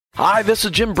Hi, this is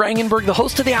Jim Brangenberg, the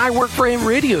host of the I Work for Him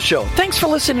radio show. Thanks for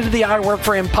listening to the I Work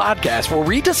for Him podcast, where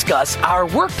we discuss our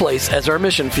workplace as our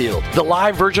mission field. The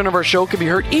live version of our show can be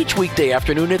heard each weekday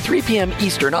afternoon at 3 p.m.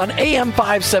 Eastern on AM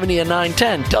 570 and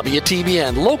 910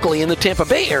 WTBN, locally in the Tampa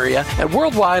Bay area, and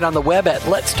worldwide on the web at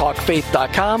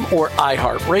letstalkfaith.com or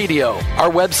iHeartRadio. Our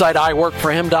website,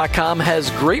 iworkforhim.com, has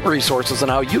great resources on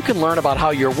how you can learn about how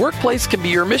your workplace can be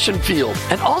your mission field.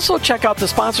 And also check out the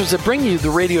sponsors that bring you the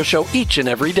radio show each and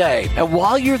every day. And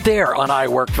while you're there on I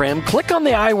Work for Him, click on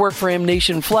the I Work for Him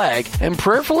Nation flag and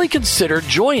prayerfully consider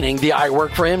joining the I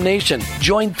Work for Him Nation.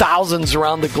 Join thousands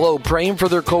around the globe praying for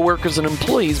their coworkers and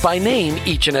employees by name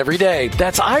each and every day.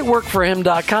 That's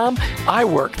iworkforhim.com,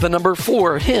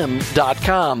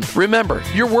 iwork4him.com. Remember,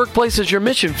 your workplace is your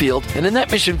mission field, and in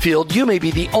that mission field, you may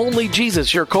be the only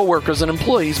Jesus your coworkers and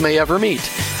employees may ever meet.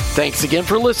 Thanks again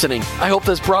for listening. I hope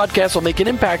this broadcast will make an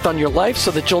impact on your life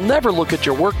so that you'll never look at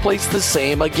your workplace the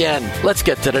same again. Let's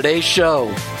get to today's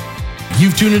show.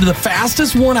 You've tuned into the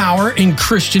fastest 1 hour in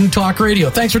Christian talk radio.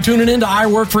 Thanks for tuning in to I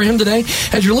Work for Him today.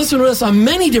 As you're listening to us on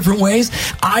many different ways,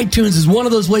 iTunes is one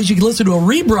of those ways you can listen to a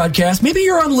rebroadcast. Maybe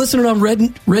you're listening on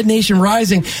Red Nation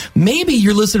Rising. Maybe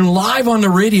you're listening live on the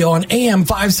radio on AM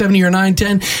 570 or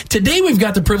 910. Today, we've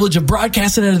got the privilege of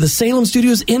broadcasting out of the Salem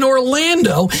Studios in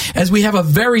Orlando, as we have a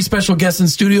very special guest in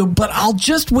studio. But I'll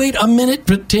just wait a minute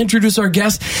to introduce our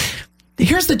guest.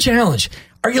 Here's the challenge.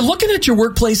 Are you looking at your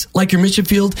workplace like your mission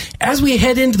field? As we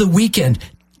head into the weekend,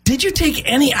 did you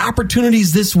take any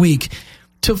opportunities this week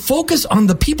to focus on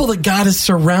the people that God has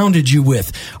surrounded you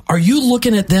with? Are you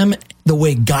looking at them the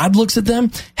way God looks at them?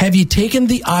 Have you taken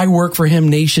the I Work for Him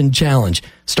Nation challenge?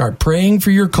 Start praying for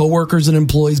your coworkers and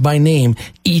employees by name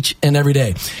each and every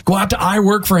day. Go out to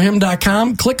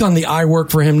iworkforhim.com, click on the I Work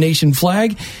for Him Nation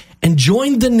flag, and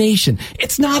join the nation.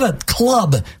 It's not a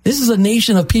club. This is a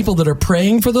nation of people that are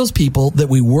praying for those people that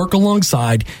we work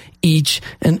alongside each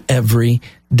and every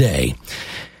day.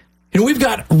 You know, we've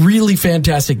got really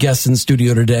fantastic guests in the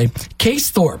studio today.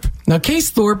 Case Thorp. Now, Case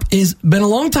Thorp has been a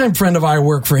longtime friend of I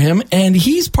Work for Him, and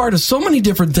he's part of so many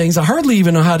different things. I hardly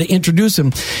even know how to introduce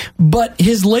him. But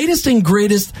his latest and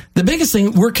greatest, the biggest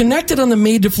thing, we're connected on the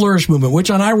Made to Flourish movement, which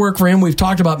on I Work for Him we've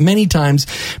talked about many times,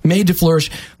 Made to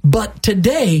Flourish. But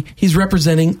today, he's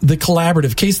representing the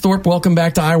collaborative. Case Thorp, welcome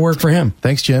back to I Work for Him.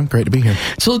 Thanks, Jim. Great to be here.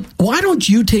 So why don't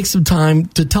you take some time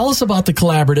to tell us about the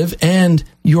collaborative and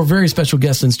your very special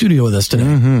guest in studio with us today?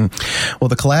 Mm-hmm. Well,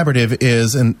 the collaborative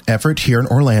is an effort here in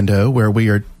Orlando where we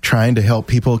are trying to help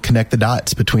people connect the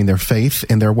dots between their faith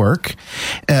and their work,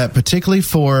 particularly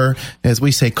for, as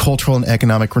we say, cultural and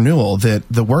economic renewal, that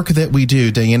the work that we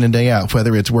do day in and day out,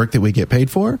 whether it's work that we get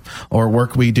paid for or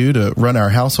work we do to run our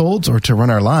households or to run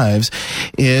our lives,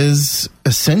 is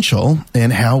essential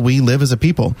in how we live as a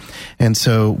people. And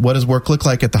so what does work look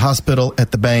like at the hospital,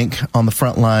 at the bank, on the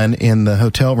front line, in the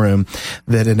hotel room,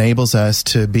 that enables us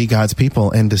to be God's people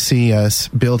and to see us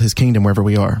build His kingdom wherever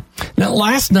we are? Now,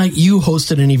 last night you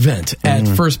hosted an event at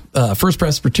First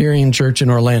Presbyterian Church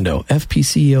in Orlando,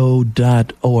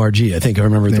 fpco.org, I think I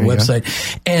remember the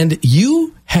website. And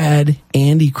you had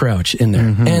Andy Crouch in there.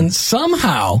 Mm-hmm. And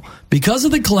somehow, because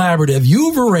of the collaborative,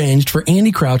 you've arranged for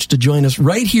Andy Crouch to join us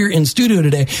right here in studio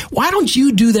today. Why don't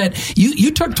you do that?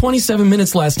 You took 27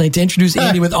 minutes last night to introduce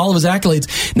Andy with all of his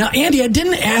accolades. Now, Andy, I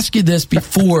didn't ask you this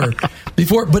before,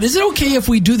 but is it okay if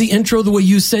we do the intro the way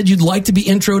you said you'd like to be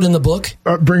introed in the book?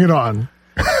 Bring it on.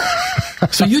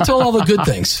 So you tell all the good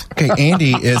things. Okay,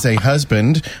 Andy is a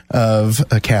husband of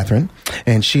Catherine,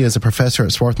 and she is a professor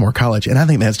at Swarthmore College, and I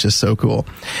think that's just so cool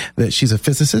that she's a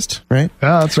physicist, right?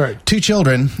 Yeah, that's right. 2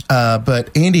 children, but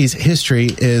Andy's history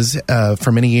is,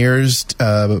 for many years,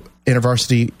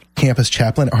 InterVarsity campus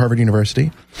chaplain at Harvard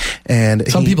University. And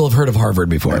some people have heard of Harvard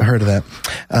before. I've heard of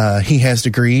that. He has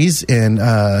degrees in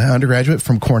undergraduate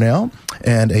from Cornell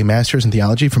and a master's in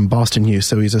theology from Boston U.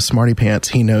 So he's a smarty pants.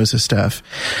 He knows his stuff.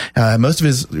 Most of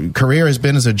his career has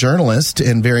been as a journalist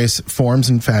in various forms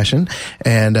and fashion.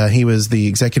 And he was the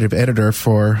executive editor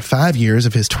for 5 years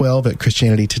of his 12 at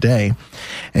Christianity Today,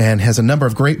 and has a number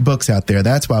of great books out there.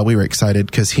 That's why we were excited,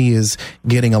 because he is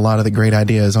getting a lot of the great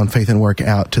ideas on faith and work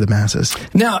out to the masses.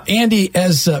 Now, Andy,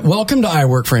 welcome to I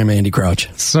Work for Him, Andy Crouch.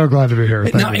 So glad to be here.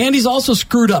 Thank you. Andy's also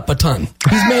screwed up a ton.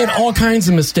 He's made all kinds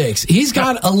of mistakes. He's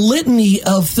got a litany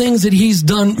of things that he's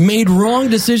done, made wrong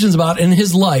decisions about in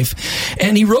his life.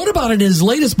 And he wrote about it in his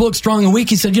latest book, Strong and Weak.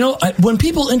 He said, when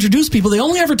people introduce people, they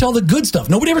only ever tell the good stuff.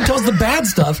 Nobody ever tells the bad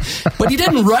stuff. But he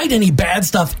didn't write any bad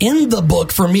stuff in the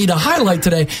book for me to highlight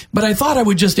today. But I thought I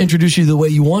would just introduce you the way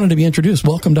you wanted to be introduced.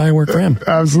 Welcome to I Work for Him.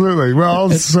 Absolutely. Well,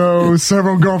 so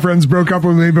several girlfriends broke up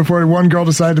with me me before one girl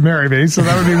decided to marry me. So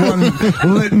that would be one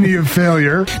litany of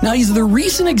failure. Now, he's the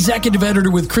recent executive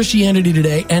editor with Christianity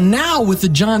Today, and now with the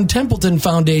John Templeton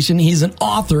Foundation, he's an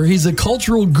author, he's a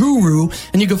cultural guru,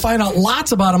 and you can find out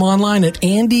lots about him online at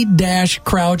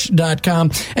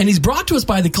andy-crouch.com. And he's brought to us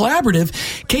by The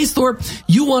Collaborative. Case Thorp,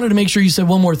 you wanted to make sure you said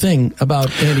one more thing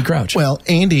about Andy Crouch. Well,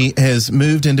 Andy has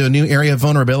moved into a new area of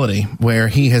vulnerability where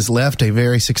he has left a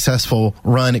very successful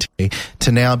run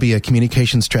to now be a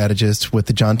communication strategist with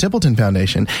the John Templeton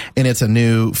Foundation. And it's a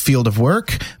new field of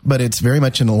work, but it's very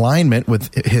much in alignment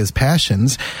with his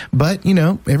passions. But, you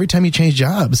know, every time you change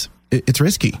jobs, it's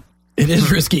risky. It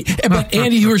is risky. But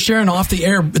Andy, you were sharing off the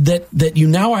air that you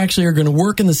now actually are going to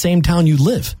work in the same town you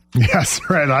live. Yes,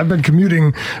 right. I've been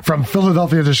commuting from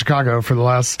Philadelphia to Chicago for the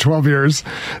last 12 years.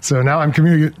 So now I'm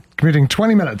commuting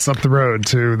 20 minutes up the road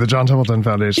to the John Templeton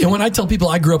Foundation. And when I tell people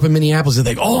I grew up in Minneapolis, they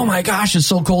think, oh my gosh, it's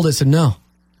so cold. I said, no.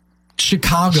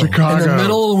 Chicago in the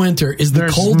middle of winter is the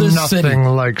coldest city. There's nothing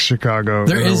like Chicago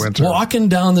there in the is winter. Walking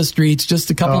down the streets just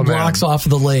a couple blocks off of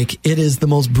the lake, it is the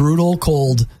most brutal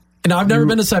cold. And I've never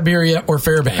been to Siberia or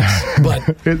Fairbanks, but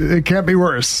it can't be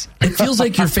worse. It feels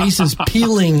like your face is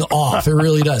peeling off. It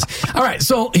really does. All right,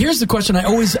 so here's the question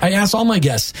I ask all my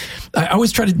guests. I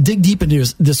always try to dig deep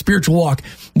into the spiritual walk.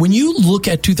 When you look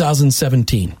at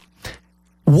 2017,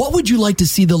 what would you like to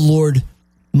see the Lord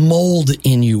mold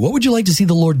in you? What would you like to see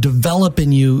the Lord develop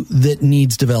in you that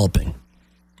needs developing?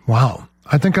 Wow.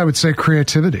 I think I would say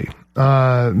creativity.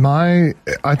 I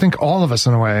think all of us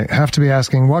in a way have to be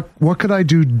asking, what could I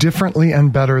do differently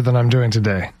and better than I'm doing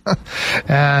today?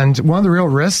 And one of the real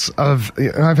risks of,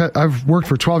 I've worked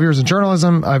for 12 years in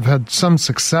journalism. I've had some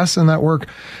success in that work,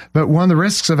 but one of the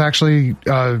risks of actually,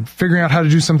 figuring out how to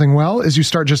do something well is you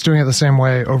start just doing it the same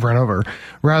way over and over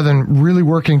rather than really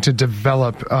working to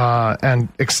develop, and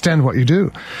extend what you do.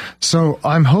 So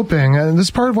I'm hoping, and this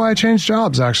is part of why I changed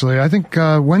jobs, actually. I think,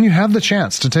 when you have the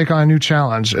chance to take on a new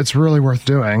challenge, it's really worth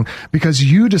doing because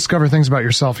you discover things about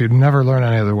yourself you'd never learn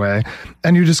any other way.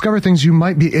 And you discover things you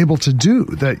might be able to do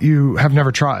that you have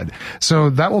never tried. So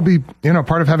that will be,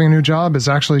 part of having a new job is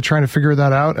actually trying to figure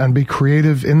that out and be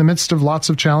creative in the midst of lots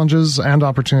of challenges and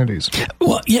opportunities.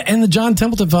 Well, yeah. And the John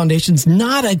Templeton Foundation's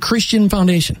not a Christian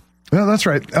foundation. No, that's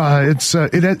right. It's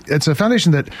a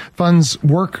foundation that funds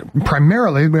work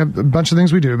primarily. We have a bunch of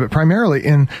things we do, but primarily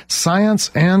in science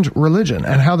and religion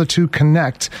and how the two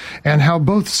connect and how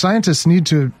both scientists need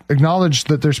to acknowledge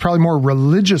that there's probably more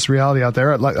religious reality out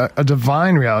there, like a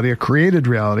divine reality, a created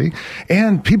reality,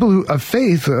 and people who of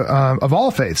faith, of all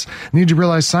faiths, need to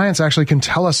realize science actually can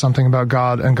tell us something about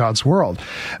God and God's world.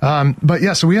 But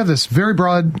yeah, so we have this very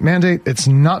broad mandate. It's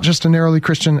not just a narrowly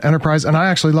Christian enterprise, and I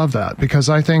actually love that because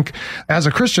I think as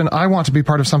a Christian, I want to be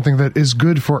part of something that is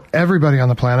good for everybody on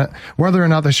the planet, whether or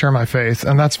not they share my faith.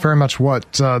 And that's very much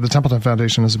what the Templeton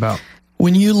Foundation is about.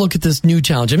 When you look at this new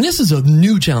challenge, I mean, this is a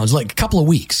new challenge, like a couple of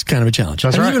weeks kind of a challenge.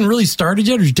 That's Have right. you even really started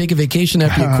yet, or did you take a vacation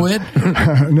after you quit?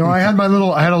 No, I had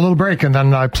a little break, and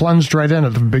then I plunged right in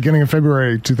at the beginning of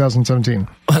February 2017.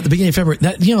 At the beginning of February,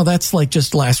 that's like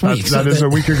just last week. That is a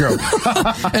week ago.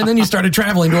 And then you started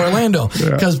traveling to Orlando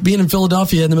because being in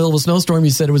Philadelphia in the middle of a snowstorm, you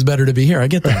said it was better to be here. I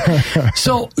get that.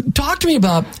 So talk to me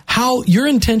about how your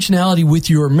intentionality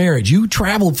with your marriage. You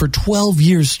traveled for 12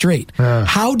 years straight.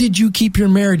 How did you keep your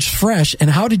marriage fresh? And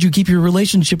how did you keep your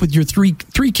relationship with your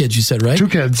three kids, you said, right? Two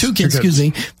kids. Excuse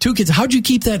me. 2 kids. How'd you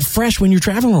keep that fresh when you're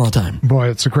traveling all the time? Boy,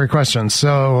 it's a great question.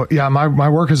 So yeah, my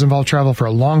work has involved travel for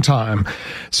a long time.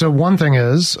 So one thing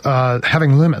is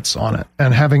having limits on it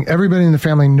and having everybody in the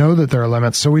family know that there are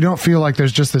limits so we don't feel like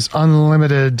there's just this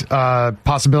unlimited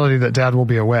possibility that dad will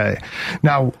be away.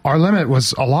 Now, our limit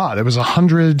was a lot. It was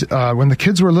 100, when the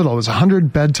kids were little, it was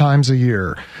 100 bedtimes a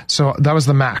year. So that was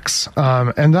the max.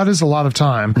 And that is a lot of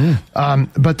time.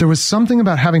 But there was something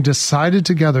about having decided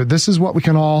together, this is what we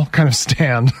can all kind of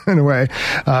stand in a way,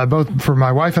 both for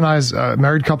my wife and I as a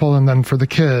married couple and then for the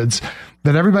kids,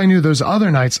 that everybody knew those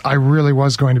other nights I really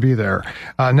was going to be there.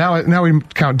 Now we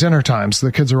count dinner times.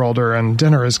 The kids are older, and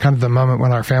dinner is kind of the moment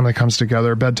when our family comes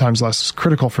together. Bedtime's less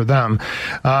critical for them.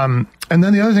 And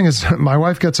then the other thing is my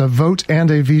wife gets a vote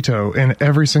and a veto in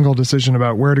every single decision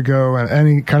about where to go and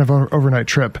any kind of overnight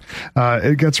trip.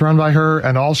 It gets run by her,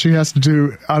 and all she has to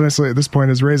do, honestly, at this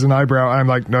point is raise an eyebrow. I'm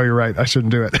like, no, you're right. I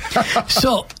shouldn't do it.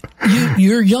 So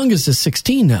your youngest is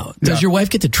 16 now. Does your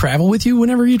wife get to travel with you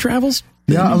whenever he travels?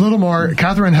 Yeah, a little more.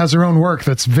 Catherine has her own work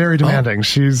that's very demanding.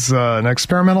 She's an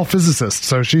experimental physicist,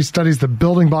 so she studies the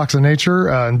building blocks of nature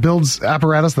and builds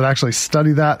apparatus that actually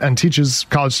study that and teaches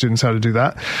college students how to do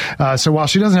that. So while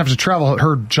she doesn't have to travel,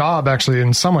 her job actually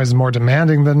in some ways is more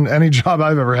demanding than any job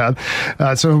I've ever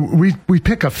had. So we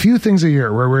pick a few things a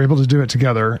year where we're able to do it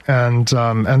together, and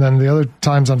then the other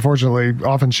times, unfortunately,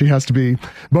 often she has to be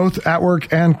both at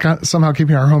work and somehow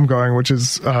keeping our home going, which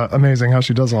is amazing how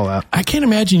she does all that. I can't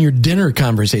imagine your dinner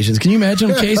conversations. Can you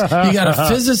imagine a case? You got a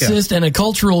physicist and a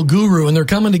cultural guru, and they're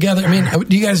coming together. I mean, what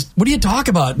do you talk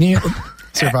about?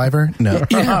 Survivor? No.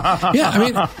 Yeah. I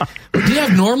mean, do you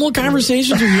have normal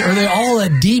conversations, or are they all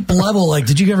at deep level? Like,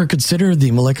 did you ever consider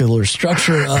the molecular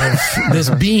structure of this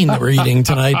bean that we're eating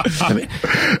tonight? I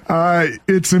mean,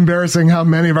 it's embarrassing how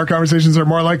many of our conversations are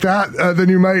more like that than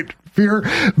you might fear.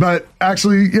 But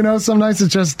actually, some nights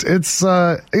it's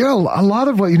a lot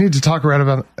of what you need to talk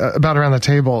about around the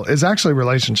table is actually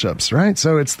relationships, right?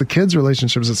 So it's the kids'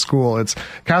 relationships at school. It's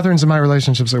Catherine's and my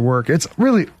relationships at work. It's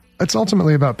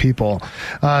ultimately about people.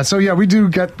 So yeah, we do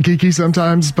get geeky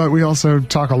sometimes, but we also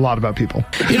talk a lot about people.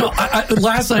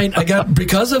 Last night I got,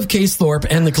 because of Case Thorp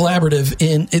and the collaborative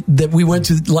that we went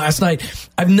to last night,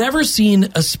 I've never seen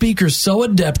a speaker so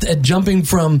adept at jumping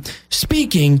from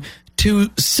speaking to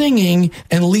singing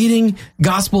and leading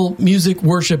gospel music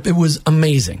worship. It was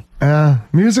amazing.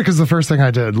 Music is the first thing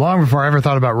I did. Long before I ever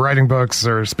thought about writing books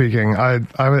or speaking, I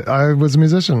was a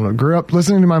musician. I grew up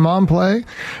listening to my mom play,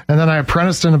 and then I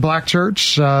apprenticed in a black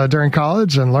church during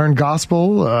college and learned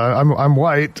gospel. I'm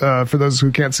white, for those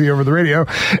who can't see over the radio,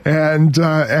 and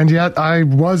yet I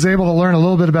was able to learn a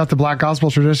little bit about the black gospel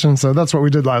tradition. So that's what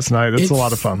we did last night. It's a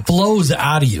lot of fun. Flows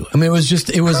out of you. I mean,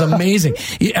 it was amazing.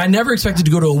 I never expected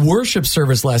to go to a worship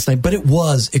service last night, but it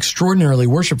was extraordinarily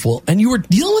worshipful. And you were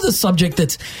dealing with a subject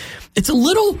it's a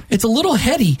little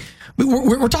heady.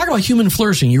 We're talking about human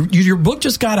flourishing. Your book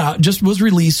just was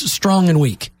released, Strong and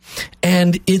Weak.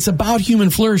 And it's about human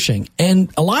flourishing. And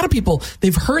a lot of people,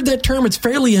 they've heard that term. It's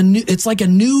it's like a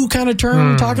new kind of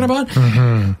term we're talking about.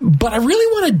 Mm-hmm. But I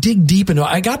really want to dig deep into it.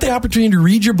 I got the opportunity to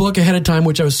read your book ahead of time,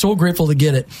 which I was so grateful to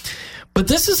get it. But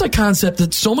this is a concept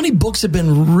that so many books have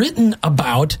been written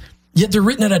about, yet they're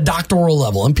written at a doctoral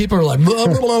level. And people are like, blah,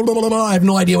 blah, blah, blah, blah. I have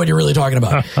no idea what you're really talking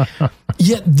about.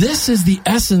 Yet this is the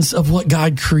essence of what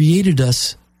God created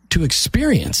us to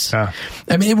experience. Yeah.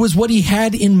 I mean, it was what he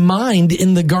had in mind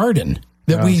in the garden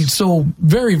that we so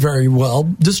very, very well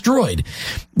destroyed.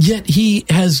 Yet he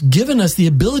has given us the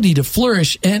ability to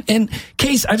flourish. And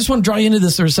Case, I just want to draw you into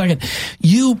this for a second.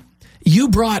 You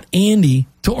brought Andy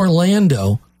to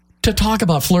Orlando to talk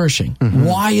about flourishing. Mm-hmm.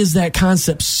 Why is that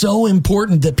concept so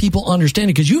important that people understand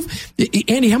it? Because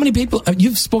Andy, how many people,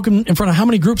 you've spoken in front of how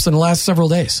many groups in the last several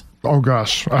days? Oh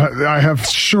gosh, I have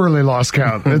surely lost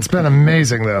count. It's been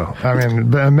amazing though. I mean,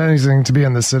 been amazing to be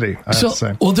in the city, I have to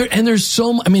say. Well, there's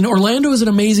Orlando is an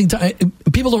amazing time.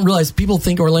 People don't realize, people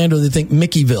think Orlando, they think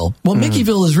Mickeyville. Well,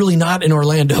 Mickeyville is really not in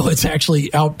Orlando. It's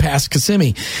actually out past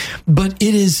Kissimmee. But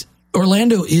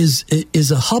Orlando is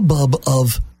a hubbub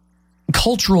of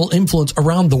cultural influence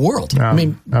around the world. Yeah, I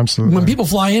mean, absolutely. When people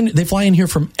fly in, they fly in here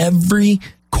from every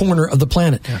corner of the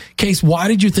planet. Yeah. Case, why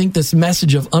did you think this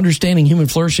message of understanding human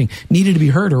flourishing needed to be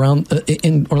heard around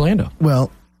in Orlando?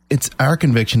 Well, it's our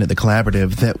conviction at the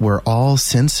Collaborative that we're all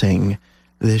sensing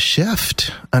this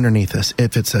shift underneath us.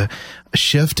 If it's a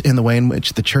shift in the way in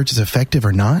which the church is effective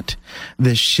or not,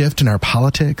 this shift in our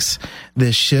politics,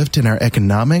 this shift in our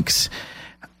economics,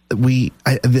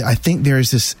 I think there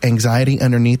is this anxiety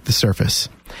underneath the surface,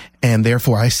 and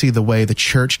therefore I see the way the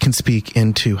church can speak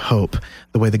into hope,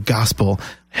 the way the gospel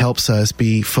helps us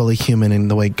be fully human in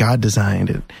the way God designed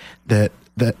it, that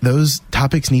those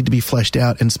topics need to be fleshed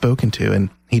out and spoken to, and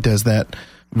he does that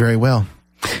very well.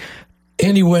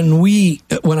 Andy, when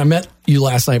I met you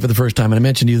last night for the first time, and I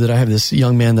mentioned to you that I have this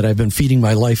young man that I've been feeding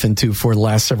my life into for the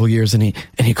last several years, and he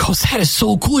goes, "That is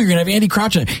so cool! You're gonna have Andy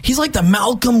Crouch on. He's like the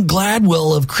Malcolm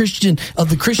Gladwell of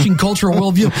the Christian cultural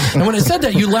worldview." And when I said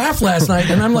that, you laughed last night,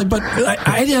 and I'm like, "But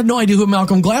I had no idea who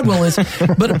Malcolm Gladwell is."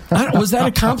 But was that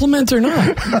a compliment or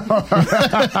not?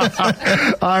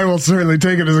 I will certainly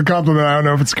take it as a compliment. I don't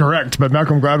know if it's correct, but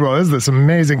Malcolm Gladwell is this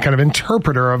amazing kind of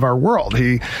interpreter of our world.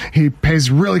 He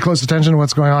pays really close attention to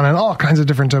what's going on in all kinds of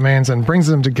different domains and brings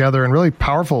them together in really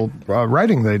powerful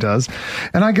writing that he does.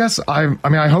 And I guess I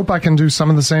hope I can do some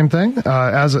of the same thing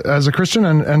as a Christian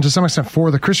and to some extent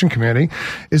for the Christian community,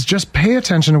 is just pay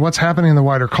attention to what's happening in the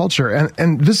wider culture.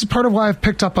 And this is part of why I've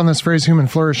picked up on this phrase, human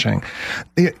flourishing.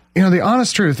 the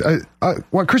honest truth,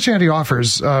 what Christianity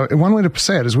offers, one way to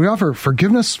say it is we offer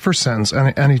forgiveness for sins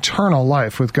and eternal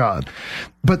life with God.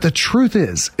 But the truth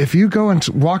is, if you go and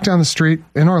walk down the street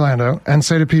in Orlando and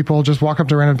say to people, just walk up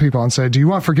to random people and say, do you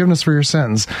want forgiveness for your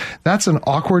sins? That's an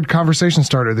awkward conversation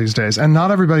starter these days. And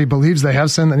not everybody believes they have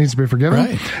sin that needs to be forgiven.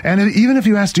 Right. And even if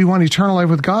you ask, do you want eternal life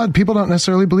with God? People don't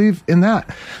necessarily believe in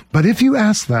that. But if you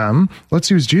ask them,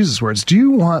 let's use Jesus' words, do you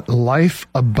want life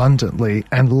abundantly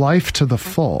and life to the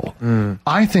full?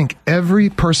 I think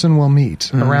every person we'll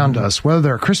meet around us, whether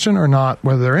they're a Christian or not,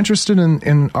 whether they're interested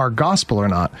in our gospel or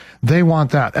not, they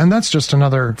want that. And that's just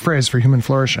another phrase for human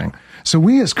flourishing. So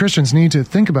we as Christians need to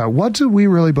think about, what do we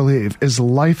really believe is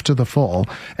life to the full,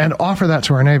 and offer that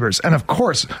to our neighbors. And of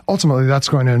course, ultimately, that's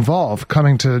going to involve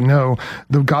coming to know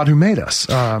the God who made us,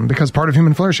 because part of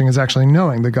human flourishing is actually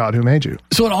knowing the God who made you.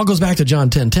 So it all goes back to John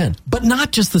 10:10, but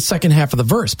not just the second half of the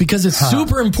verse, because it's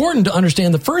super important to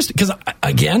understand the first. Because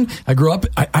again, I grew up,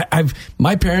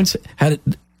 my parents had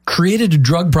created a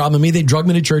drug problem in me. They drug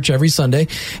me to church every Sunday.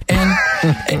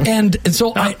 And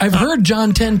so I've heard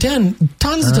John 10:10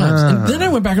 tons of times. And then I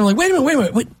went back and I'm like, wait a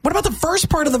minute. What about the first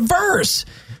part of the verse?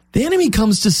 The enemy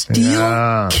comes to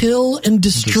steal, kill, and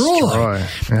destroy.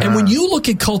 Yeah. And when you look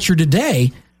at culture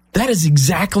today, that is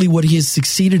exactly what he has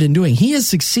succeeded in doing. He has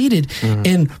succeeded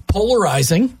in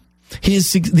polarizing.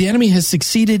 The enemy has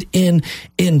succeeded in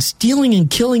stealing and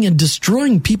killing and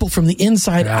destroying people from the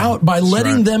inside out by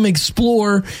letting them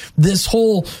explore this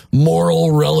whole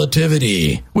moral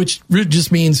relativity, which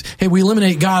just means, hey, we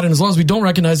eliminate God, and as long as we don't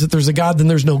recognize that there's a God, then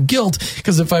there's no guilt.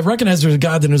 Because if I recognize there's a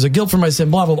God, then there's a guilt for my sin,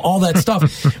 blah, blah, blah, all that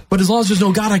stuff. But as long as there's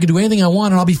no God, I can do anything I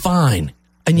want and I'll be fine.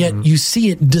 And yet you see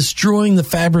it destroying the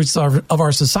fabrics of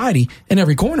our society in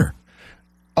every corner.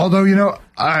 Although,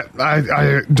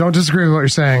 I don't disagree with what you're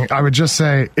saying. I would just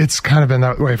say it's kind of been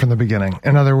that way from the beginning.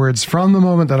 In other words, from the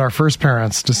moment that our first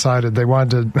parents decided they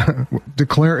wanted to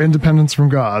declare independence from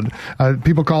God,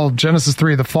 people call Genesis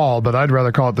 3 the fall, but I'd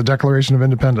rather call it the Declaration of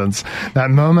Independence. That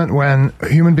moment when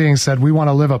human beings said, we want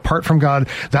to live apart from God,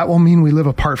 that will mean we live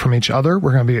apart from each other.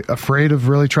 We're going to be afraid of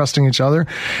really trusting each other.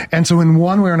 And so in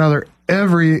one way or another,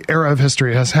 every era of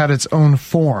history has had its own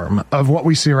form of what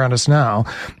we see around us now,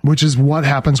 which is what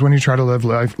happens when you try to live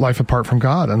life apart from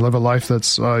God and live a life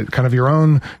that's kind of your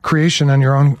own creation and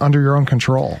under your own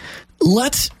control.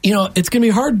 It's going to be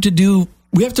hard to do.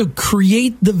 We have to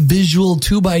create the visual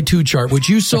 2x2 chart, which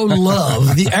you so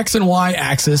love, the X and Y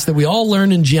axis that we all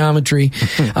learn in geometry.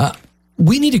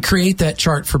 We need to create that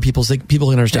chart for people so people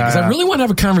can understand. Because I really want to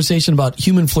have a conversation about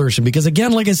human flourishing. Because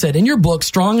again, like I said, in your book,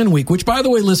 Strong and Weak, which by the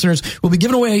way, listeners, we'll be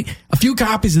giving away a few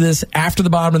copies of this after the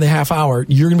bottom of the half hour.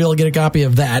 You're going to be able to get a copy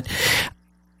of that.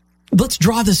 Let's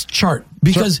draw this chart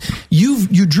because you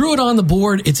drew it on the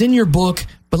board. It's in your book,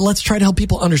 but let's try to help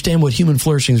people understand what human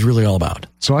flourishing is really all about.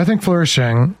 So I think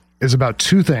flourishing is about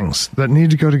two things that need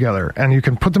to go together. And you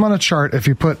can put them on a chart if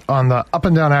you put on the up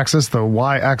and down axis, the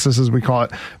Y axis as we call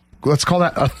it. Let's call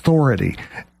that authority.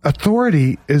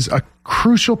 Authority is a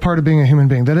crucial part of being a human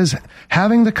being. That is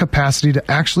having the capacity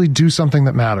to actually do something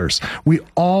that matters. We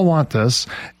all want this.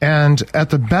 And at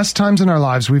the best times in our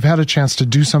lives, we've had a chance to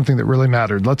do something that really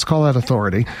mattered. Let's call that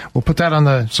authority. We'll put that on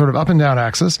the sort of up and down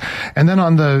axis. And then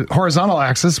on the horizontal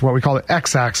axis, what we call the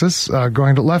X axis,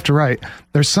 going to left to right,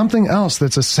 there's something else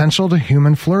that's essential to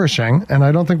human flourishing. And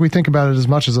I don't think we think about it as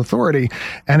much as authority.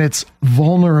 And it's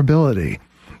vulnerability.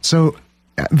 So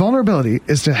vulnerability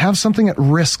is to have something at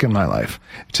risk in my life,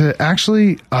 to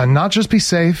actually not just be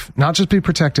safe, not just be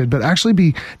protected, but actually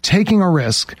be taking a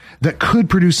risk that could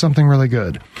produce something really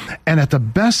good. And at the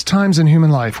best times in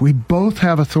human life, we both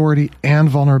have authority and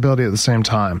vulnerability at the same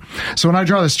time. So when I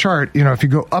draw this chart, if you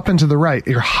go up and to the right,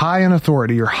 you're high in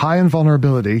authority, you're high in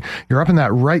vulnerability, you're up in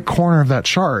that right corner of that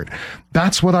chart.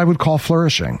 That's what I would call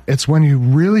flourishing. It's when you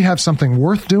really have something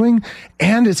worth doing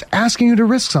and it's asking you to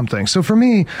risk something. So for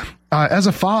me, as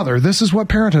a father, this is what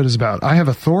parenthood is about. I have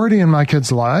authority in my kids'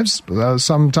 lives,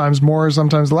 sometimes more,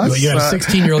 sometimes less. Well, you have a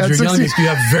 16-year-old, your youngest, you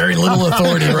have very little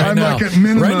authority right now. Like at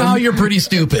minimum. Right now, you're pretty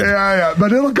stupid. Yeah,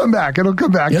 but it'll come back.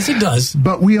 Yes, it does.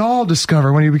 But we all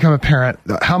discover when you become a parent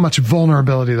how much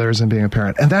vulnerability there is in being a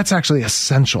parent. And that's actually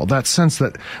essential. That sense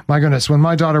that, my goodness, when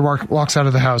my daughter walks out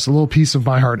of the house, a little piece of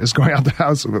my heart is going out the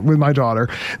house with my daughter.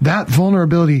 That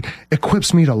vulnerability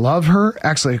equips me to love her,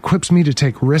 actually equips me to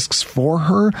take risks for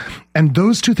her. And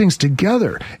those two things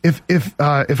together, if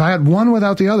I had one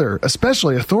without the other,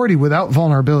 especially authority without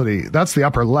vulnerability, that's the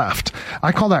upper left.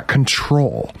 I call that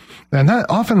control. And that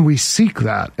often we seek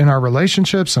that in our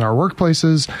relationships, in our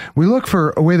workplaces. We look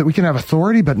for a way that we can have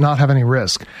authority but not have any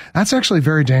risk. That's actually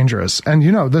very dangerous. And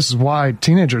this is why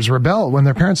teenagers rebel when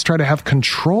their parents try to have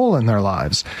control in their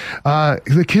lives.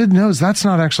 The kid knows that's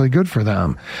not actually good for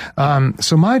them.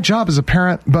 So my job as a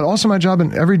parent, but also my job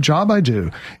in every job I do,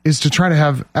 is to try to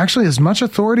have actually as much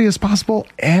authority as possible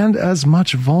and as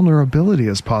much vulnerability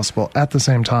as possible at the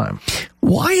same time.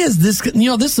 Why is this,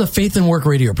 this is a faith and work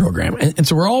radio program. And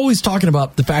so we're always talking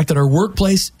about the fact that our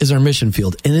workplace is our mission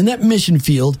field. And in that mission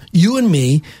field, you and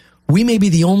me, we may be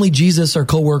the only Jesus our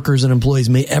coworkers and employees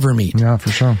may ever meet. Yeah, for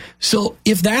sure. So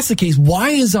if that's the case, why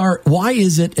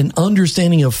is it an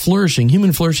understanding of flourishing,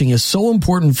 human flourishing is so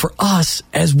important for us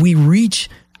as we reach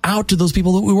out to those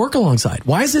people that we work alongside?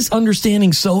 Why is this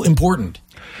understanding so important?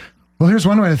 Well, here's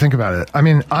one way to think about it. I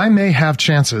mean, I may have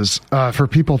chances for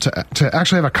people to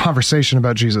actually have a conversation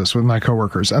about Jesus with my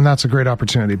coworkers, and that's a great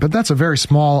opportunity. But that's a very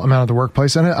small amount of the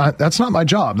workplace, and that's not my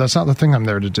job. That's not the thing I'm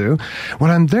there to do.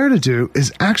 What I'm there to do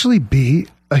is actually be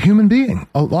a human being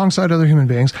alongside other human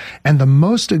beings, and the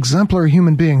most exemplary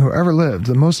human being who ever lived,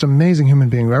 the most amazing human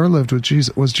being who ever lived with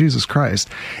Jesus was Jesus Christ,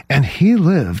 and he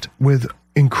lived with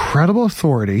incredible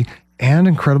authority and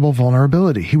incredible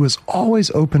vulnerability. He was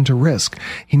always open to risk.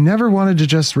 He never wanted to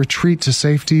just retreat to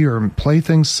safety or play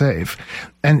things safe.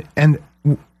 And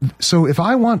so if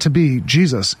I want to be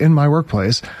Jesus in my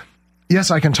workplace,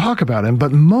 yes, I can talk about him,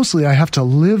 but mostly I have to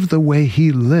live the way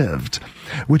he lived,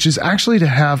 which is actually to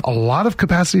have a lot of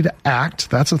capacity to act,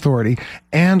 that's authority,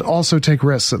 and also take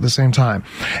risks at the same time.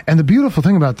 And the beautiful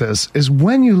thing about this is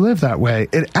when you live that way,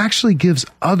 it actually gives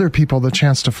other people the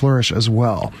chance to flourish as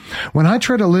well. When I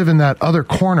try to live in that other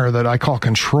corner that I call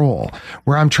control,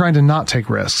 where I'm trying to not take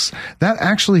risks, that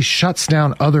actually shuts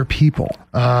down other people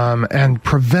and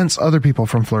prevents other people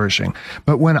from flourishing.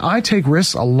 But when I take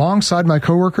risks alongside my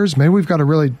coworkers, maybe we've got a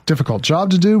really difficult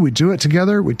job to do, we do it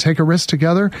together, we take a risk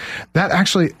together, that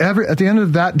actually, at the end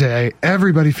of that day,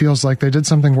 everybody feels like they did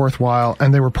something worthwhile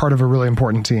and they were part of a really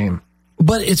important team.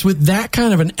 But it's with that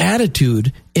kind of an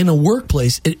attitude in a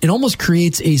workplace, it almost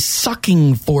creates a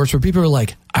sucking force where people are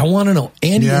like, I want to know.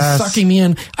 Andy is sucking me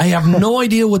in. I have no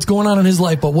idea what's going on in his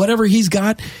life, but whatever he's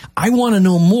got, I want to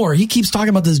know more. He keeps talking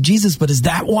about this Jesus, but is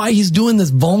that why he's doing this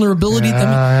vulnerability?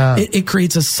 It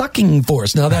creates a sucking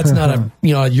force. Now, that's not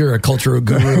you're a cultural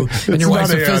guru and your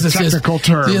wife's a physicist. Technical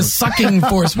term. The sucking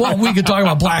force. Well, we could talk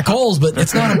about black holes, but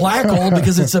it's not a black hole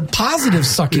because it's a positive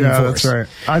sucking force. That's right.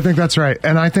 I think that's right.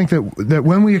 And I think that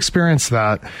when we experience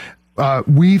that,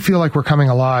 we feel like we're coming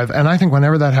alive. And I think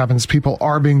whenever that happens, people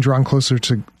are being drawn closer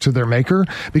to their maker,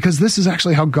 because this is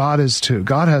actually how God is too.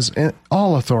 God has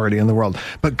all authority in the world,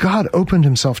 but God opened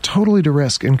himself totally to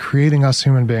risk in creating us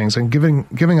human beings and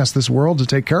giving us this world to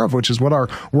take care of, which is what our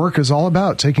work is all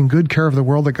about, taking good care of the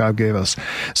world that God gave us.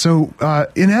 So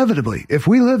inevitably, if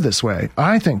we live this way,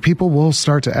 I think people will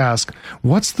start to ask,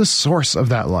 what's the source of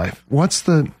that life?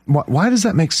 Why does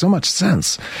that make so much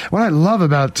sense? What I love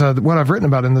about what I've written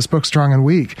about in this book, Strong and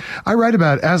Weak, I write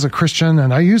about as a Christian,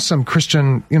 and I use some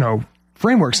Christian,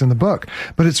 frameworks in the book,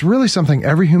 but it's really something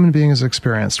every human being has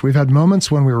experienced. We've had moments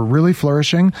when we were really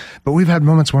flourishing, but we've had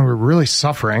moments when we're really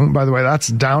suffering. By the way, that's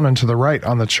down and to the right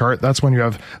on the chart. That's when you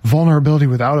have vulnerability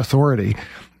without authority.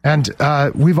 And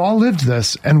we've all lived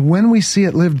this. And when we see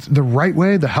it lived the right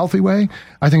way, the healthy way,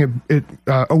 I think it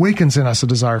awakens in us a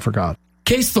desire for God.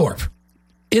 Case Thorp,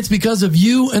 it's because of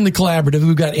you and the Collaborative.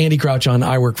 We've got Andy Crouch on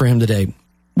I Work for Him today.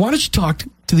 Why don't you talk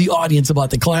to the audience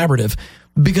about the Collaborative?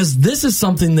 Because this is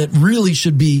something that really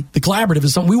should be, the Collaborative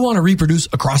is something we want to reproduce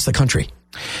across the country.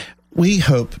 We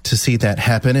hope to see that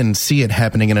happen and see it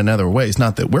happening in another ways.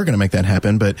 Not that we're going to make that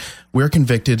happen, but we're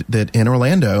convicted that in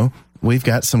Orlando, we've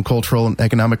got some cultural and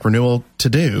economic renewal to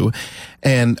do.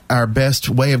 And our best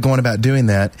way of going about doing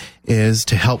that is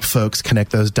to help folks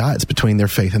connect those dots between their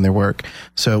faith and their work.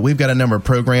 So we've got a number of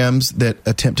programs that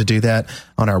attempt to do that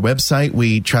on our website.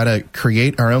 We try to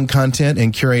create our own content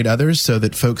and curate others so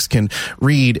that folks can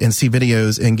read and see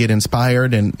videos and get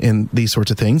inspired and these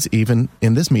sorts of things, even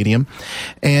in this medium.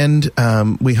 And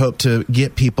we hope to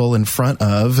get people in front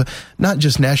of not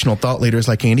just national thought leaders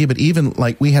like Andy, but even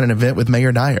like we had an event with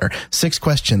Mayor Dyer, 6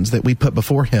 questions that we put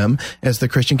before him as the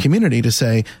Christian community to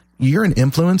say, you're an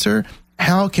influencer.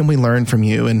 How can we learn from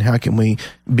you and how can we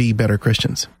be better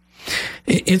Christians?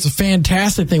 It's a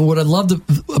fantastic thing. What I love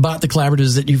about the Collaborative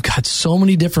is that you've got so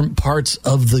many different parts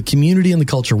of the community and the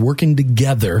culture working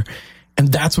together. And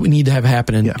that's what we need to have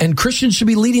happen. And Christians should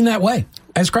be leading that way.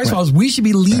 as Christ followers, we should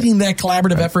be leading that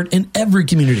collaborative effort in every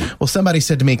community. Well, somebody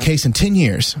said to me, Case, in 10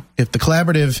 years, if the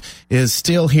collaborative is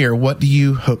still here, what do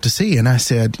you hope to see? And I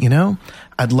said,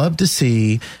 I'd love to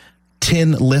see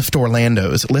 10 Lift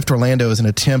Orlandos. Lift Orlando is an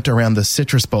attempt around the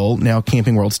Citrus Bowl, now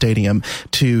Camping World Stadium,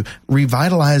 to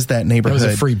revitalize that neighborhood. That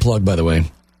was a free plug, by the way.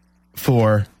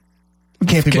 For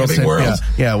Camping World.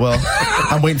 Yeah, well,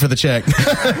 I'm waiting for the check.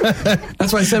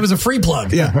 That's why I said it was a free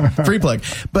plug. Yeah, free plug.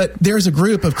 But there's a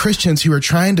group of Christians who are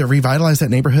trying to revitalize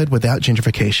that neighborhood without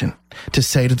gentrification, to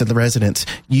say to the residents,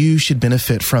 you should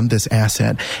benefit from this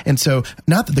asset. And so,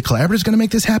 not that the collaborative is going to make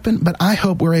this happen, but I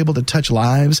hope we're able to touch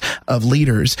lives of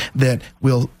leaders that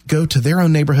will go to their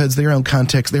own neighborhoods, their own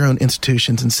context, their own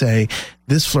institutions, and say,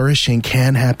 this flourishing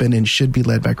can happen and should be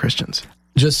led by Christians.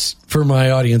 Just for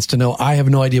my audience to know, I have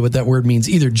no idea what that word means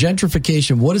either.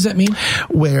 Gentrification, what does that mean?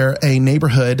 Where a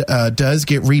neighborhood does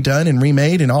get redone and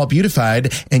remade and all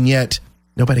beautified, and yet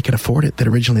nobody can afford it that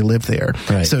originally lived there.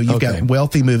 Right. So you've got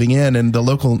wealthy moving in and the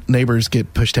local neighbors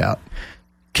get pushed out.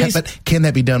 But can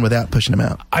that be done without pushing them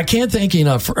out? I can't thank you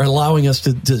enough for allowing us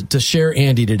to share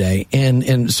Andy today,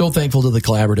 and so thankful to the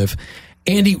collaborative.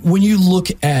 Andy, when you look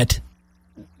at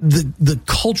the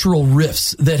cultural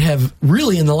rifts that have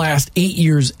really in the last 8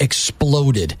 years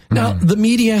exploded. Now, the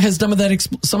media has done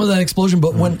some of that explosion,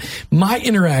 but when my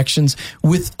interactions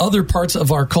with other parts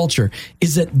of our culture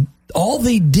is that all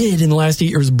they did in the last 8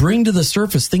 years bring to the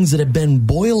surface things that have been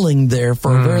boiling there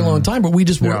for a very long time, but we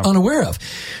just were unaware of.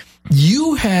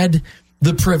 You had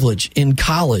the privilege in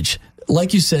college,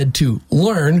 like you said, to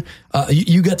learn.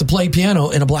 You got to play piano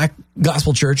in a black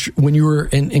gospel church when you were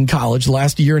in college.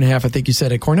 Last year and a half, I think you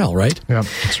said, at Cornell, right? Yeah,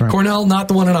 that's right. Cornell, not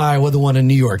the one in Iowa, the one in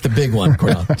New York, the big one,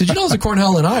 Cornell. Did you know there's a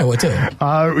Cornell in Iowa, too?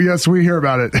 Yes, we hear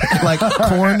about it. Like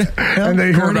corn. And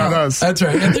they hear about us. That's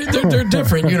right. And they're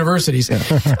different universities.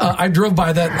 I drove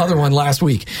by that other one last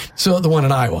week, so the one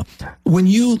in Iowa. When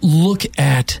you look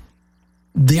at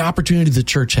the opportunity the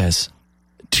church has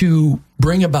to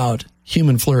bring about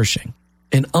human flourishing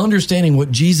and understanding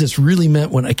what Jesus really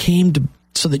meant when I came to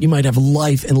so that you might have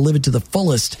life and live it to the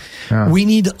fullest. We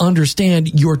need to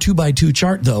understand your 2x2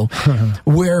 chart, though,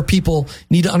 where people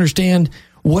need to understand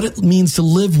what it means to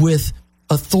live with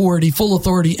authority,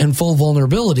 and full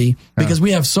vulnerability, because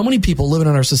we have so many people living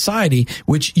in our society,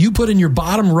 which you put in your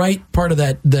bottom right part of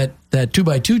that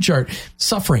 2x2 chart,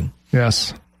 suffering.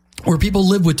 Yes. Where people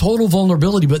live with total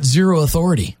vulnerability but zero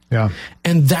authority. Yeah.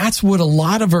 And that's what a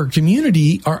lot of our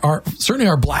community, certainly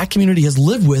our black community, has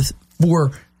lived with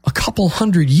for a couple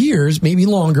hundred years, maybe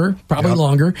longer, probably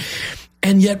longer.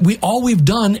 And yet all we've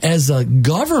done as a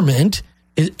government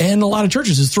and a lot of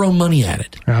churches is throw money at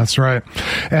it. Yeah, that's right.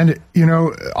 And,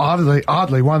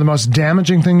 oddly, one of the most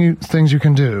damaging things you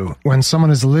can do when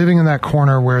someone is living in that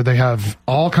corner where they have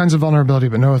all kinds of vulnerability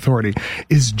but no authority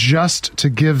is just to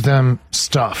give them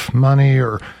stuff, money,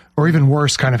 or even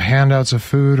worse, kind of handouts of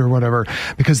food or whatever,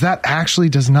 because that actually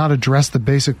does not address the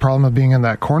basic problem of being in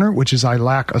that corner, which is I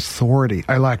lack authority.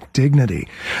 I lack dignity.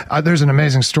 There's an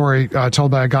amazing story told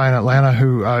by a guy in Atlanta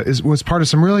who was part of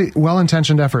some really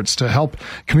well-intentioned efforts to help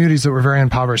communities that were very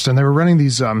impoverished. And they were running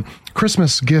these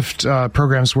Christmas gift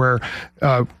programs where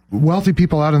wealthy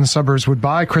people out in the suburbs would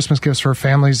buy Christmas gifts for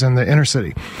families in the inner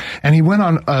city. And he went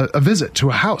on a visit to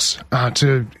a house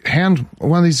to hand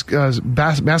one of these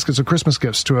baskets of Christmas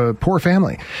gifts to a poor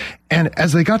family. And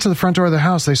as they got to the front door of the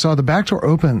house, they saw the back door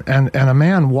open and a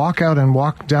man walk out and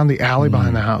walk down the alley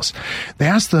behind the house. They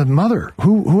asked the mother,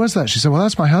 who was that? She said, well,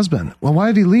 that's my husband. Well, why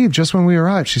did he leave just when we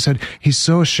arrived? She said, he's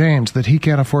so ashamed that he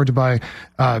can't afford to buy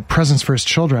presents for his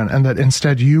children, and that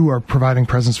instead you are providing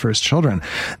presents for his children.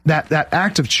 That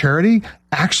act of charity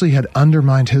actually had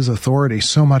undermined his authority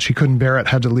so much he couldn't bear it,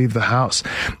 had to leave the house.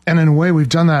 And in a way, we've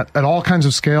done that at all kinds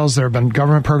of scales. There have been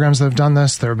government programs that have done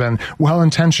this. There have been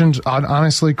well-intentioned,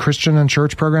 honestly, Christian and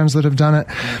church programs that have done it.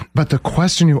 But the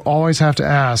question you always have to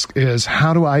ask is,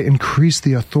 how do I increase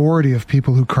the authority of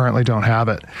people who currently don't have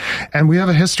it? And we have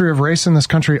a history of race in this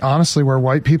country, honestly, where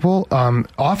white people,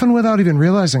 often without even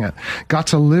realizing it, got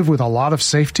to live with a lot of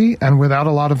safety and without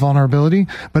a lot of vulnerability,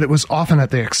 but it was often at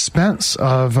the expense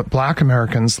of black Americans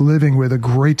living with a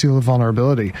great deal of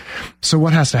vulnerability. So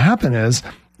what has to happen is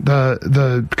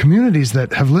the communities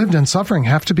that have lived in suffering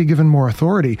have to be given more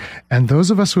authority. And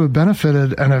those of us who have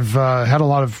benefited and have had a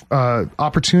lot of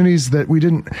opportunities that we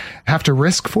didn't have to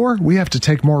risk for, we have to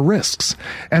take more risks.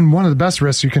 And one of the best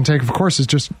risks you can take, of course, is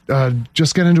just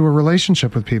get into a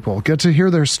relationship with people, get to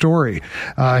hear their story,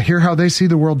 hear how they see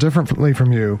the world differently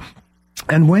from you.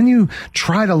 And when you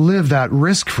try to live that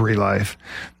risk-free life,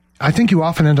 I think you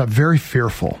often end up very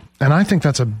fearful. And I think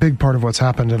that's a big part of what's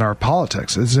happened in our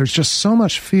politics is there's just so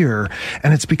much fear.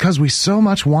 And it's because we so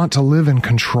much want to live in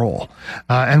control.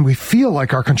 And we feel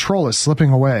like our control is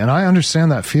slipping away. And I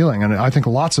understand that feeling. And I think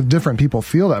lots of different people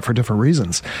feel that for different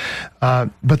reasons.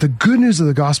 But the good news of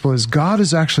the gospel is God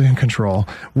is actually in control.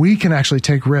 We can actually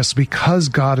take risks because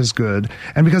God is good.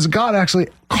 And because God actually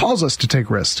calls us to take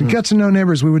risks, to get to know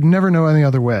neighbors we would never know any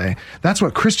other way. That's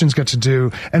what Christians get to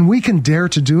do. And we can dare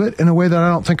to do it in a way that I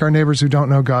don't think our neighbors who don't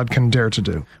know God can dare to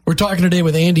do. We're talking today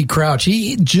with Andy Crouch.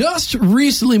 He just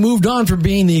recently moved on from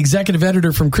being the executive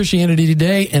editor from Christianity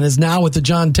Today and is now with the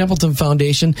John Templeton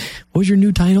Foundation. What was your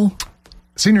new title?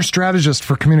 Senior strategist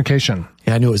for communication.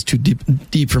 Yeah, I knew it was too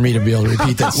deep for me to be able to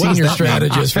repeat that. Senior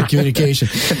strategist for communication.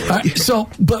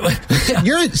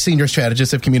 You're a senior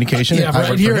strategist of communication. Yeah,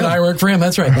 right here at I Work for Him.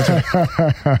 That's right.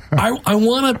 I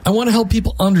want to help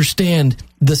people understand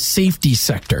the safety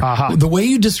sector. The way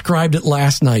you described it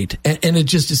last night, and it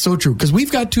just is so true. Because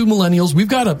we've got two millennials, we've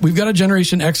got a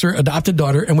Generation Xer adopted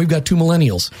daughter, and we've got two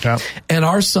millennials. Yeah. And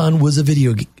our son was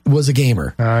a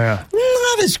gamer. Oh yeah.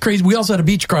 Not as crazy. We also had a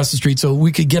beach across the street, so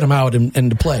we could get him out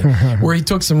and to play, where he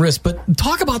took some risks. But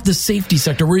talk about the safety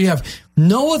sector, where you have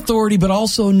no authority, but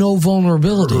also no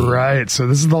vulnerability. Right. So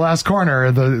this is the last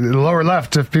corner, the lower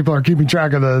left, if people are keeping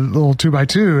track of the little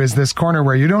 2x2, is this corner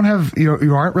where you don't have,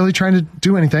 you aren't really trying to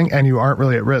do anything and you aren't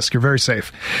really at risk. You're very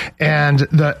safe. And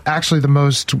the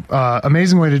most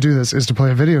amazing way to do this is to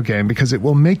play a video game, because it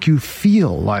will make you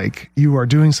feel like you are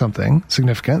doing something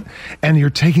significant and you're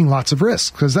taking lots of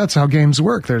risks, because that's how games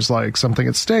work. There's like something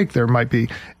at stake. There might be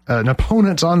an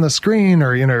opponent on the screen,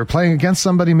 or, you're playing against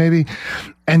somebody maybe.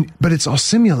 But it's all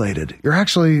simulated. You're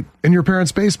actually in your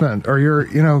parents' basement, or you're,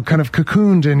 kind of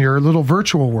cocooned in your little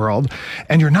virtual world,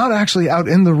 and you're not actually out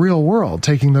in the real world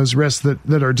taking those risks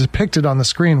that are depicted on the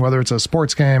screen, whether it's a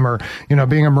sports game or,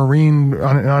 being a Marine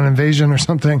on invasion or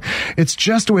something. It's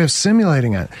just a way of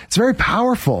simulating it. It's very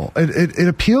powerful. It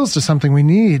appeals to something we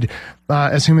need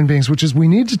as human beings, which is we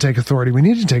need to take authority. We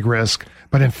need to take risk.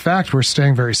 But in fact, we're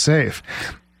staying very safe.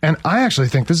 And I actually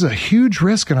think this is a huge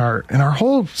risk in our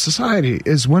whole society,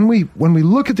 is when we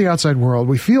look at the outside world,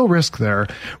 we feel risk there.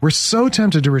 We're so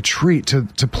tempted to retreat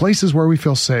to places where we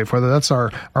feel safe, whether that's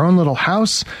our own little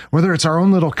house, whether it's our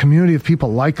own little community of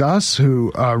people like us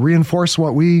who reinforce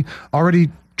what we already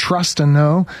trust and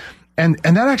know. And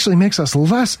that actually makes us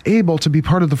less able to be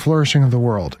part of the flourishing of the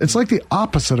world. It's like the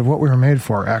opposite of what we were made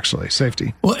for, actually,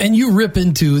 safety. Well, and you rip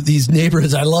into these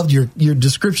neighborhoods. I loved your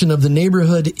description of the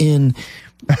neighborhood in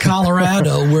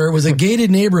Colorado, where it was a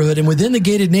gated neighborhood, and within the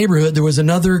gated neighborhood there was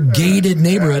another gated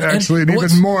neighborhood. Actually,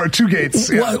 even more, 2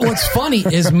 gates. Yeah. What's funny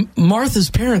is Martha's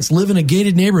parents live in a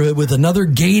gated neighborhood with another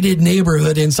gated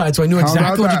neighborhood inside, so I knew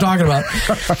exactly what you're talking about.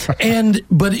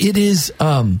 But it is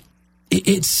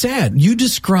it's sad. You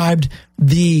described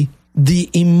the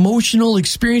emotional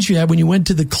experience you had when you went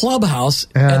to the clubhouse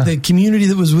at the community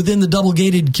that was within the double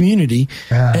gated community.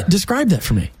 Describe that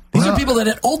for me. These are people that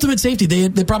had ultimate safety.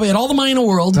 They probably had all the money in the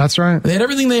world. That's right. They had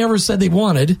everything they ever said they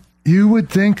wanted. You would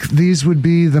think these would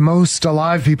be the most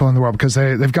alive people in the world, because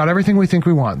they've got everything we think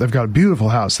we want. They've got a beautiful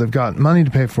house. They've got money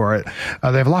to pay for it.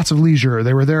 They have lots of leisure.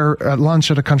 They were there at lunch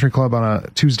at a country club on a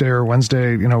Tuesday or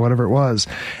Wednesday, whatever it was.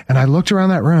 And I looked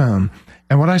around that room,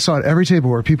 and what I saw at every table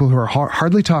were people who were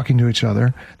hardly talking to each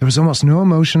other. There was almost no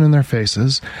emotion in their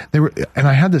faces. And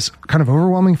I had this kind of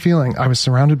overwhelming feeling. I was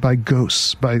surrounded by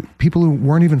ghosts, by people who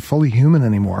weren't even fully human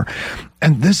anymore.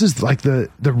 And this is like the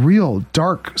real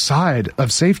dark side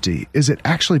of safety, is it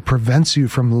actually prevents you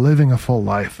from living a full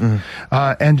life.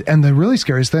 And the really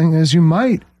scariest thing is you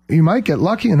might get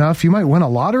lucky enough, you might win a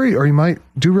lottery, or you might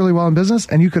do really well in business,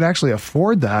 and you could actually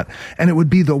afford that. And it would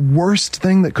be the worst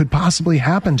thing that could possibly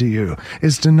happen to you,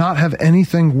 is to not have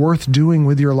anything worth doing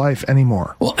with your life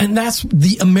anymore. Well, and that's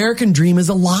the American dream is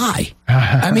a lie.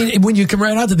 I mean, when you come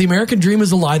right out that the American dream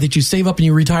is a lie, that you save up and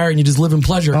you retire and you just live in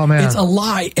pleasure, it's a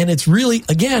lie. And it's really,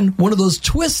 again, one of those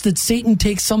twists that Satan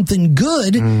takes something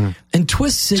good and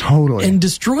twists it and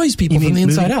destroys people from the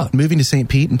inside out. Moving to St.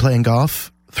 Pete and playing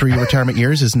golf through your retirement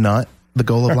years is not the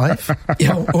goal of life.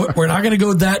 We're not going to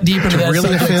go that deep into that.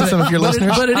 Really offend some of your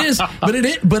listeners, but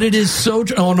it is so.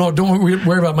 Oh no, don't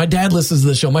worry about it. My dad listens to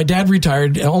the show. My dad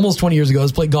retired almost 20 years ago.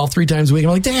 Has played golf 3 times a week. I'm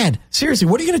like, Dad, seriously,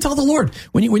 what are you going to tell the Lord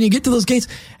when you get to those gates?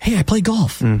 Hey, I play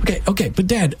golf. Okay, but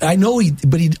Dad, I know he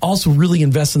also really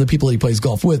invests in the people he plays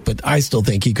golf with. But I still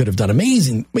think he could have done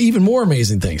even more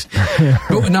amazing things.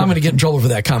 But now I'm going to get in trouble for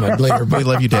that comment later. But we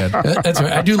love you, Dad. That's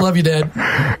right. I do love you, Dad.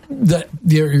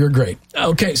 You're great.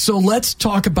 Okay, so let's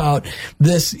talk about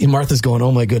this. Martha's going,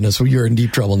 oh my goodness, well, you're in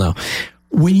deep trouble now.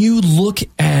 When you look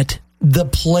at the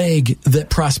plague that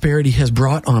prosperity has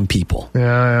brought on people.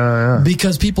 Yeah.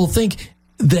 Because people think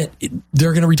that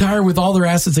they're going to retire with all their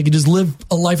assets. They can just live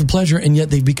a life of pleasure, and yet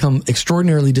they've become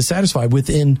extraordinarily dissatisfied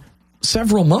within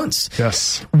several months.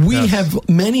 Yes. We have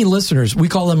many listeners. We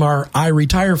call them our I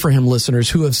retire for him listeners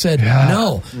who have said,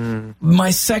 no, my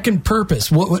second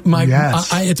purpose,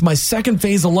 it's my second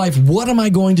phase of life. What am I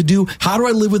going to do? How do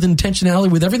I live with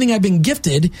intentionality with everything I've been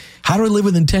gifted? How do I live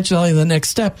with intentionality in the next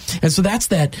step? And so that's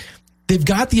that. They've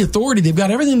got the authority. They've got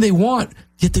everything they want,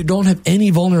 yet they don't have any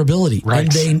vulnerability.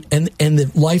 Right. And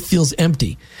the life feels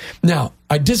empty. Now,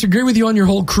 I disagree with you on your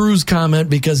whole cruise comment,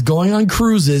 because going on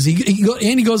cruises,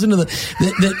 Andy goes into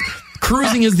that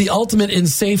cruising is the ultimate in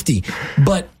safety.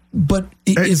 But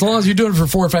as long as you're doing it for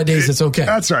 4 or 5 days, it's okay.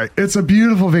 That's right. It's a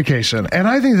beautiful vacation. And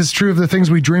I think it's true of the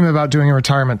things we dream about doing in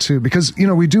retirement too, because,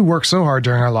 we do work so hard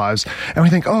during our lives and we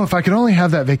think, if I could only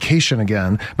have that vacation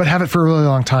again, but have it for a really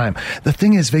long time. The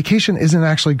thing is, vacation isn't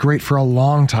actually great for a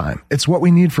long time. It's what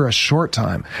we need for a short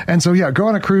time. And so, go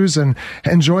on a cruise and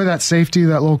enjoy that safety,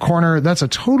 that little corner. That's a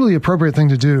totally appropriate thing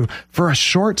to do for a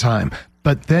short time.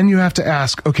 But then you have to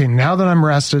ask, okay, now that I'm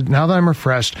rested, now that I'm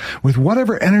refreshed, with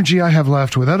whatever energy I have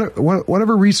left, with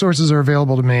whatever resources are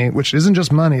available to me, which isn't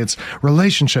just money, it's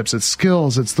relationships, it's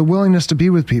skills, it's the willingness to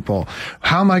be with people.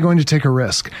 How am I going to take a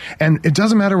risk? And it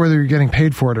doesn't matter whether you're getting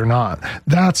paid for it or not.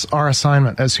 That's our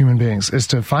assignment as human beings, is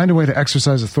to find a way to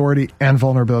exercise authority and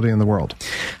vulnerability in the world.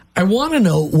 I want to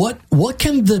know what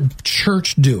can the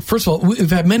church do? First of all,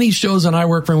 we've had many shows on I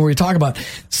Work For Him where we talk about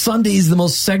Sunday is the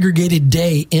most segregated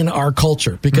day in our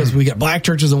culture, because we got black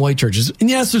churches and white churches. And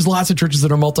yes, there's lots of churches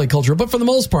that are multicultural, but for the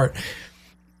most part,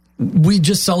 we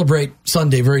just celebrate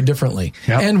Sunday very differently.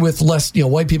 Yep. And with less,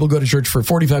 white people go to church for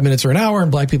 45 minutes or an hour,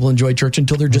 and black people enjoy church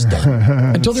until they're just done.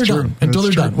 Until they're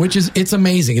done, which is, it's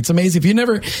amazing. It's amazing.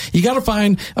 If you got to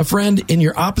find a friend in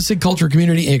your opposite culture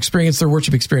community and experience their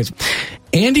worship experience.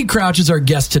 Andy Crouch is our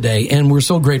guest today, and we're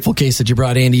so grateful, Case, that you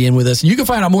brought Andy in with us. You can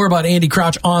find out more about Andy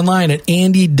Crouch online at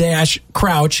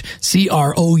Andy-Crouch,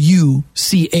 CROUCH.com,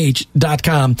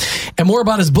 and more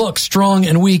about his book, Strong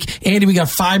and Weak. Andy, we got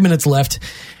 5 minutes left.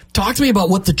 Talk to me about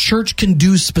what the church can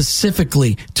do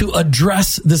specifically to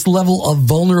address this level of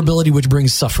vulnerability which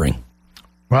brings suffering.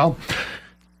 Well,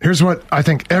 here's what I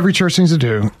think every church needs to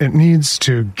do. It needs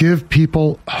to give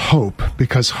people hope,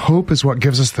 because hope is what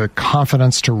gives us the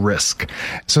confidence to risk.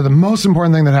 So the most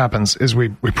important thing that happens is we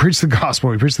preach the gospel.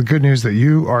 We preach the good news that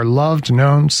you are loved,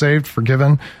 known, saved,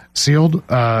 forgiven, sealed.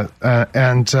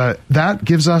 And that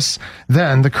gives us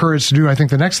then the courage to do, I think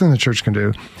the next thing the church can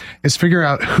do is figure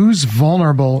out who's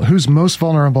most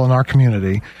vulnerable in our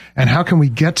community, and how can we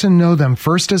get to know them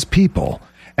first as people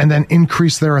and then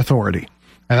increase their authority.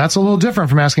 And that's a little different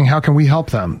from asking, how can we help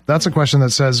them? That's a question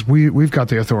that says we've got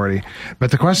the authority.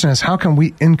 But the question is, how can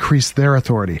we increase their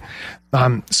authority?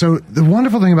 So the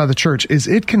wonderful thing about the church is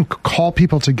it can call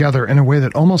people together in a way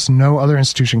that almost no other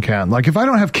institution can. Like, if I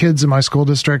don't have kids in my school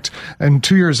district, in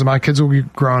 2 years my kids will be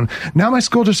grown, now my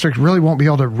school district really won't be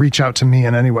able to reach out to me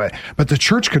in any way. But the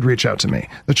church could reach out to me.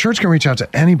 The church can reach out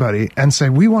to anybody and say,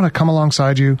 we want to come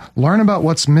alongside you, learn about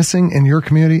what's missing in your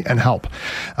community, and help.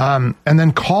 And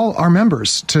then call our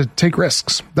members to take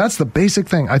risks. That's the basic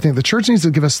thing. I think the church needs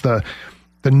to give us the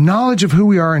knowledge of who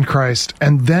we are in Christ,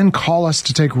 and then call us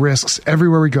to take risks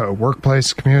everywhere we go,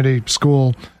 workplace, community,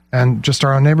 school, and just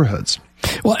our own neighborhoods.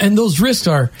 Well, and those risks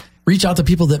are reach out to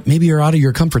people that maybe are out of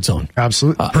your comfort zone.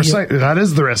 Absolutely. That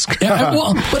is the risk.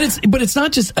 But it's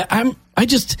not just,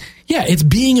 it's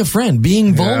being a friend,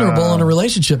 being vulnerable in a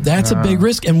relationship. That's a big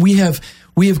risk. And we have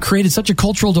created such a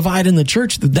cultural divide in the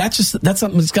church that's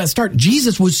something that's got to start.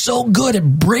 Jesus was so good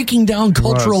at breaking down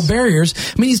cultural barriers.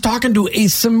 I mean, he's talking to a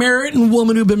Samaritan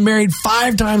woman who'd been married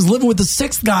 5 times, living with the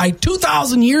 6th guy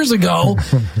 2,000 years ago.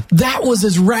 That was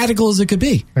as radical as it could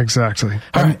be. Exactly.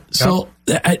 All right. So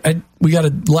we got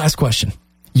a last question.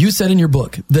 You said in your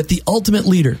book that the ultimate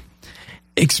leader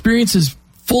experiences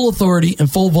full authority and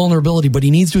full vulnerability, but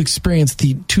he needs to experience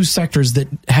the 2 sectors that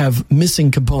have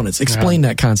missing components. Explain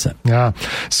that concept. Yeah.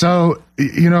 So,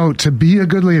 to be a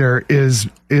good leader is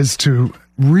to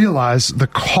realize the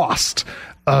cost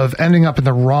of ending up in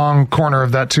the wrong corner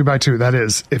of that 2x2. That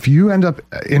is, if you end up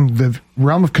in the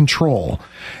realm of control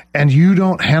and you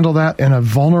don't handle that in a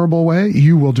vulnerable way,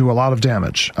 you will do a lot of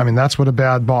damage. I mean, that's what a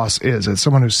bad boss is. It's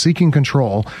someone who's seeking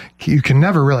control. You can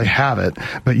never really have it,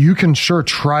 but you can sure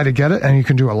try to get it, and you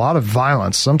can do a lot of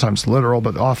violence, sometimes literal,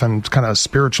 but often kind of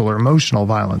spiritual or emotional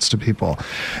violence to people.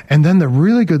 And then the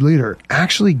really good leader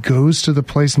actually goes to the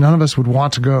place none of us would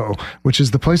want to go, which is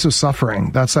the place of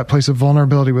suffering. That's that place of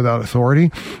vulnerability without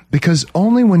authority, because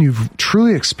only when you've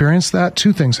truly experienced that,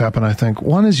 2 things happen, I think.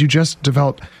 One is you just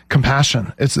developed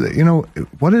compassion. It's, you know,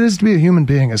 what it is to be a human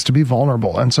being is to be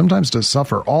vulnerable and sometimes to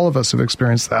suffer. All of us have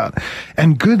experienced that.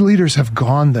 And good leaders have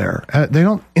gone there. They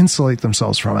don't insulate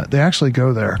themselves from it. They actually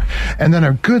go there. And then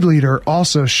a good leader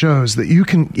also shows that you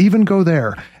can even go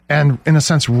there and, in a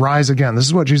sense, rise again. This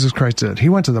is what Jesus Christ did. He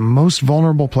went to the most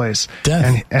vulnerable place.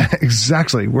 Death. And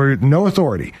exactly, where no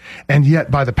authority. And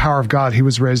yet, by the power of God, he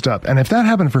was raised up. And if that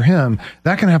happened for him,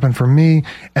 that can happen for me.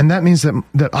 And that means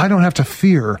that I don't have to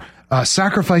fear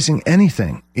sacrificing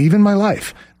anything, even my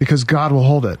life, because God will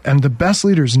hold it. And the best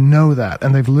leaders know that,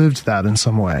 and they've lived that in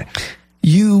some way.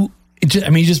 You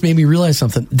just made me realize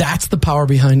something. That's the power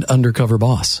behind Undercover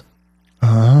Boss.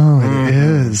 Oh, it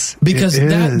is. Because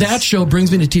that show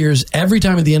brings me to tears every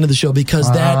time at the end of the show, because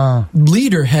that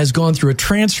leader has gone through a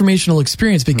transformational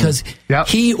experience because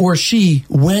he or she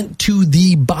went to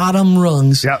the bottom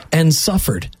rungs and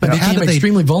suffered and became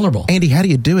extremely vulnerable. Andy, how do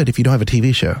you do it if you don't have a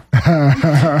TV show?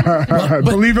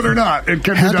 Believe it or not, it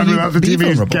can be done without the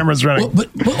TV cameras running.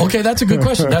 Okay, that's a good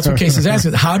question. That's what Case is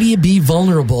asking. How do you be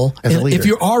vulnerable? If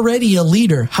you're already a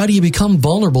leader, how do you become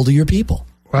vulnerable to your people?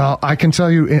 Well, I can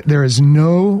tell you there is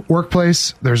no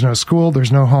workplace, there's no school,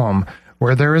 there's no home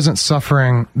where there isn't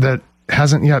suffering that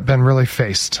hasn't yet been really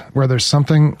faced, where there's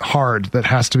something hard that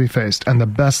has to be faced, and the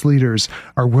best leaders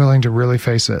are willing to really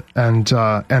face it and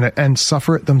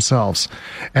suffer it themselves.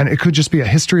 And it could just be a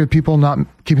history of people not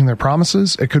keeping their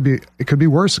promises. It could be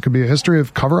worse. It could be a history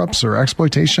of cover-ups or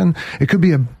exploitation. It could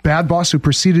be a bad boss who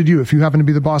preceded you, if you happen to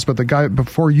be the boss, but the guy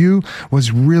before you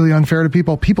was really unfair to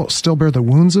people. People still bear the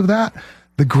wounds of that.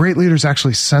 The great leaders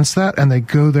actually sense that, and they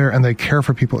go there and they care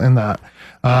for people in that.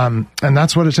 And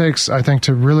that's what it takes, I think,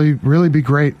 to really, really be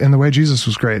great in the way Jesus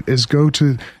was great, is go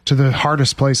to the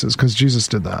hardest places, because Jesus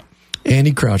did that.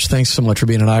 Andy Crouch, thanks so much for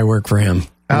being an I Work for Him.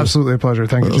 Absolutely a pleasure.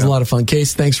 Thank you, It was a lot of fun.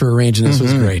 Case, thanks for arranging this. It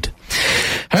was great.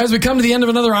 As we come to the end of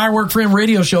another I Work for Him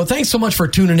radio show, thanks so much for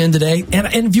tuning in today.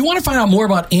 And if you want to find out more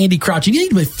about Andy Crouch, you need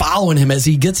to be following him as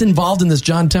he gets involved in this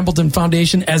John Templeton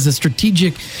Foundation as a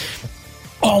strategic...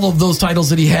 all of those titles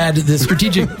that he had, the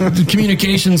strategic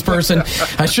communications person.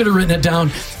 I should have written it down.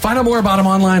 Find out more about him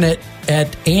online at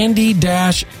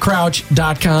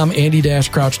andy-crouch.com,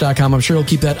 andy-crouch.com. I'm sure he'll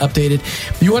keep that updated.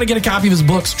 If you want to get a copy of his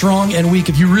book, Strong and Weak,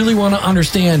 if you really want to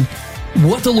understand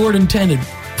what the Lord intended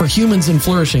for humans in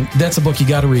flourishing, that's a book you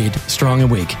got to read, Strong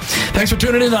and Weak. Thanks for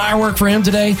tuning in to I Work for Him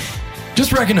today.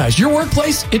 Just recognize your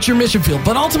workplace, it's your mission field,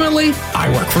 but ultimately,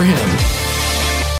 I work for Him.